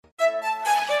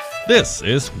This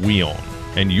is WION,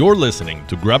 and you're listening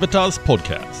to Gravitas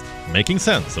podcast, making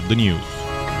sense of the news.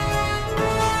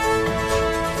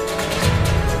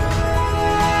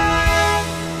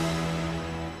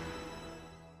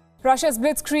 Russia's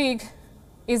blitzkrieg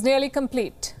is nearly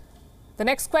complete. The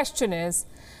next question is,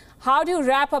 how do you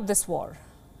wrap up this war?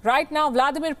 Right now,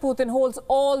 Vladimir Putin holds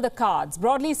all the cards.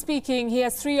 Broadly speaking, he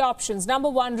has three options. Number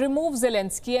one, remove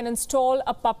Zelensky and install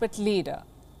a puppet leader,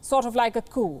 sort of like a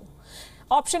coup.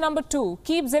 Option number two,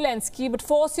 keep Zelensky but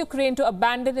force Ukraine to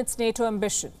abandon its NATO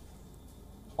ambition.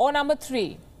 Or number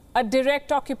three, a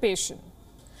direct occupation.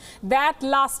 That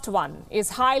last one is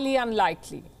highly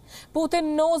unlikely.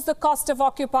 Putin knows the cost of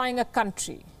occupying a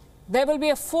country. There will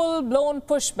be a full-blown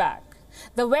pushback.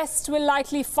 The West will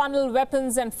likely funnel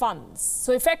weapons and funds.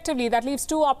 So effectively, that leaves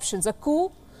two options, a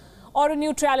coup or a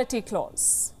neutrality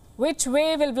clause. Which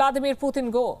way will Vladimir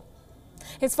Putin go?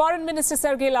 His foreign minister,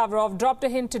 Sergei Lavrov, dropped a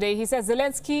hint today. He says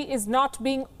Zelensky is not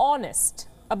being honest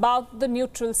about the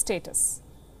neutral status.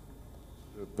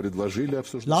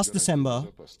 Last December,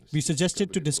 we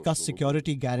suggested to discuss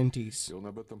security guarantees,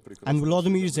 and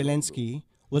Vladimir Zelensky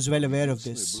was well aware of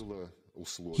this.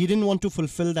 He didn't want to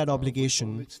fulfill that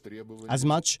obligation as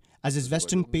much as his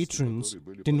Western patrons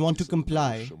didn't want to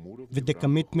comply with the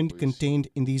commitment contained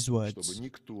in these words.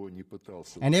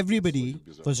 And everybody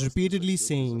was repeatedly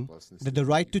saying that the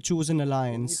right to choose an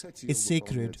alliance is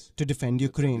sacred to defend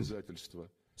Ukraine.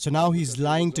 So now he's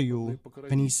lying to you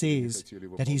when he says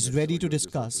that he's ready to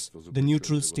discuss the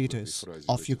neutral status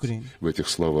of Ukraine.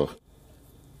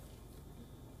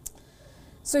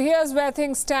 So here's where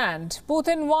things stand.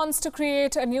 Putin wants to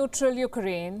create a neutral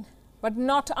Ukraine, but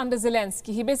not under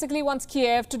Zelensky. He basically wants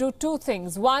Kyiv to do two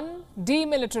things. One,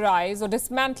 demilitarize or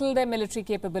dismantle their military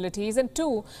capabilities. And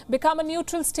two, become a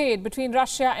neutral state between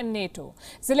Russia and NATO.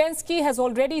 Zelensky has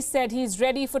already said he's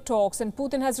ready for talks, and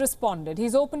Putin has responded.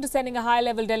 He's open to sending a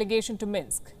high-level delegation to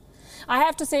Minsk. I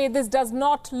have to say, this does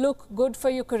not look good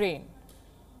for Ukraine.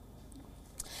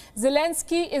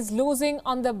 Zelensky is losing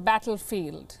on the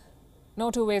battlefield. No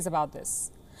two ways about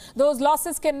this. Those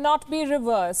losses cannot be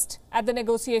reversed at the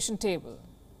negotiation table.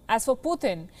 As for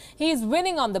Putin, he is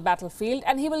winning on the battlefield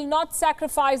and he will not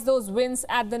sacrifice those wins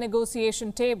at the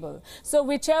negotiation table. So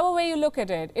whichever way you look at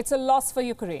it, it's a loss for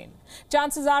Ukraine.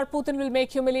 Chances are Putin will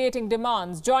make humiliating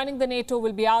demands. Joining the NATO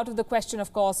will be out of the question,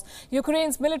 of course.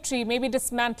 Ukraine's military may be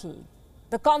dismantled.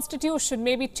 The constitution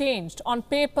may be changed. On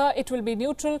paper, it will be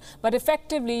neutral, but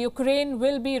effectively, Ukraine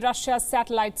will be Russia's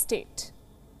satellite state.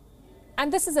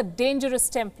 And this is a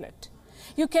dangerous template.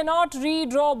 You cannot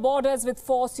redraw borders with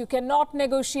force. You cannot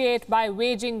negotiate by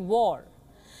waging war.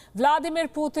 Vladimir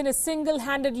Putin is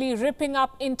single-handedly ripping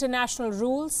up international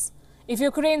rules. If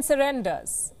Ukraine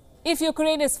surrenders, if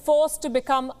Ukraine is forced to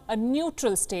become a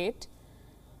neutral state,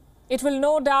 it will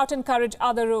no doubt encourage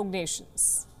other rogue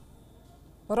nations.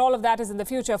 But all of that is in the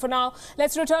future. For now,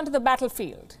 let's return to the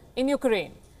battlefield in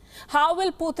Ukraine. How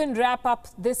will Putin wrap up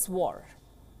this war?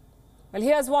 Well,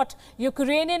 here's what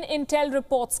Ukrainian intel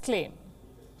reports claim.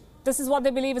 This is what they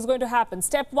believe is going to happen.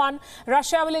 Step one,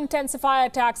 Russia will intensify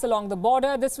attacks along the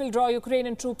border. This will draw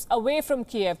Ukrainian troops away from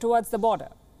Kyiv towards the border.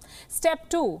 Step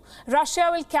two, Russia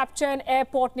will capture an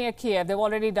airport near Kyiv. They've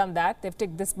already done that. They've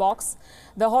ticked this box.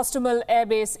 The Hostomel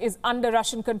airbase is under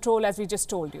Russian control, as we just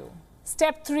told you.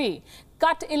 Step three,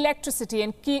 cut electricity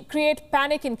and create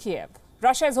panic in Kyiv.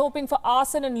 Russia is hoping for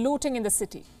arson and looting in the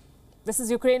city. This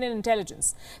is Ukrainian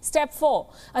intelligence. Step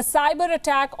four, a cyber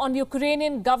attack on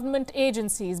Ukrainian government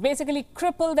agencies, basically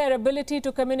cripple their ability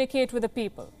to communicate with the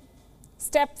people.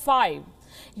 Step five,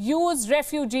 use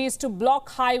refugees to block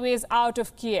highways out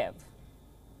of Kyiv.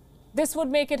 This would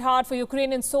make it hard for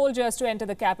Ukrainian soldiers to enter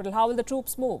the capital. How will the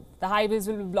troops move? The highways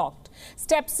will be blocked.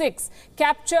 Step six,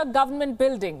 capture government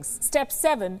buildings. Step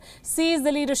seven, seize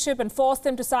the leadership and force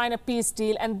them to sign a peace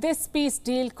deal. And this peace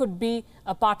deal could be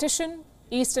a partition,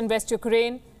 East and West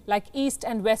Ukraine, like East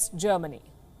and West Germany.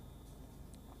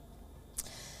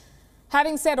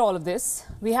 Having said all of this,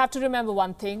 we have to remember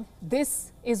one thing.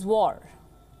 This is war.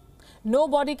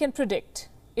 Nobody can predict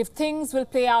if things will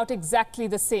play out exactly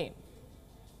the same.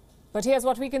 But here's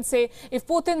what we can say. If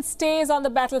Putin stays on the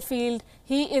battlefield,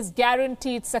 he is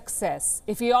guaranteed success.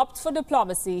 If he opts for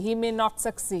diplomacy, he may not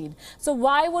succeed. So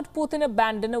why would Putin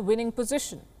abandon a winning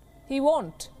position? He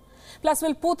won't. Plus,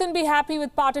 will Putin be happy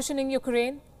with partitioning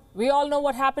Ukraine? We all know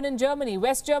what happened in Germany.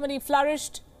 West Germany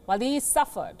flourished while the East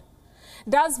suffered.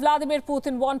 Does Vladimir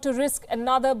Putin want to risk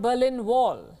another Berlin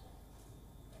Wall?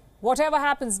 Whatever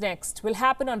happens next will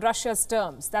happen on Russia's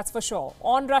terms, that's for sure,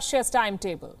 on Russia's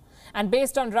timetable, and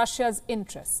based on Russia's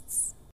interests.